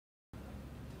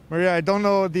Maria, I don't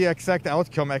know the exact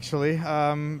outcome actually,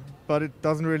 but it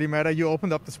doesn't really matter. You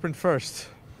opened up the sprint first.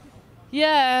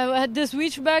 Yeah, I had the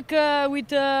switchback with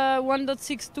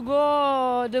 1.6 to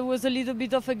go. There was a little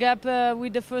bit of a gap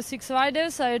with the first 6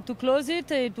 riders. I had to close it.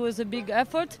 It was a big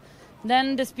effort.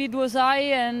 Then the speed was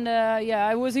high and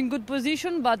I was in good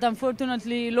position, but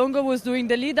unfortunately Longo was doing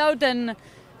the lead out and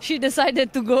she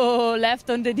decided to go left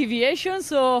on the deviation.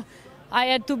 So I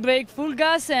had to brake full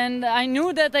gas and I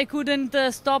knew that I couldn't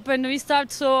stop and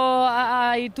restart. So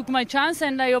I took my chance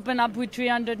and I opened up with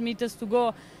 300 meters to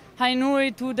go. I knew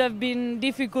it would have been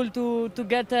difficult to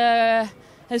get a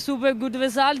super good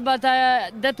result, but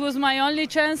that was my only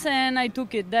chance and I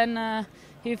took it. Then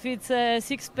if it's a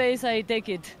 6th pace, I take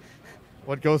it.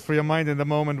 What goes through your mind in the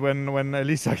moment when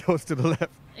Elisa goes to the left?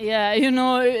 Yeah, you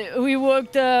know, we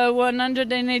worked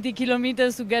 180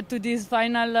 kilometers to get to this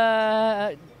final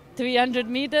 300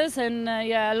 meters and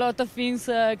a lot of things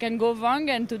can go wrong,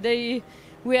 and today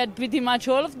we had pretty much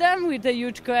all of them with a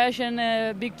huge crash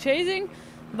and big chasing.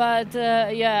 But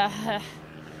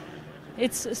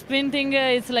it's sprinting.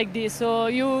 It's like this. So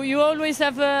you always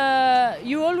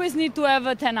need to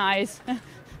have 10 eyes.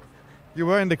 You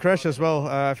were in the crash as well.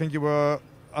 I think you were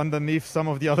underneath some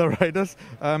of the other riders,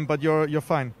 but you're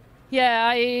fine.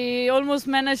 Yeah, I almost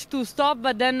managed to stop,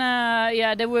 but then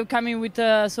they were coming with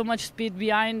so much speed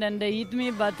behind and they hit me.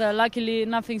 But luckily,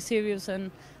 nothing serious,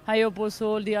 and I hope also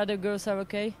all the other girls are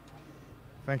okay.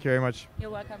 Thank you very much.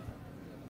 You're welcome.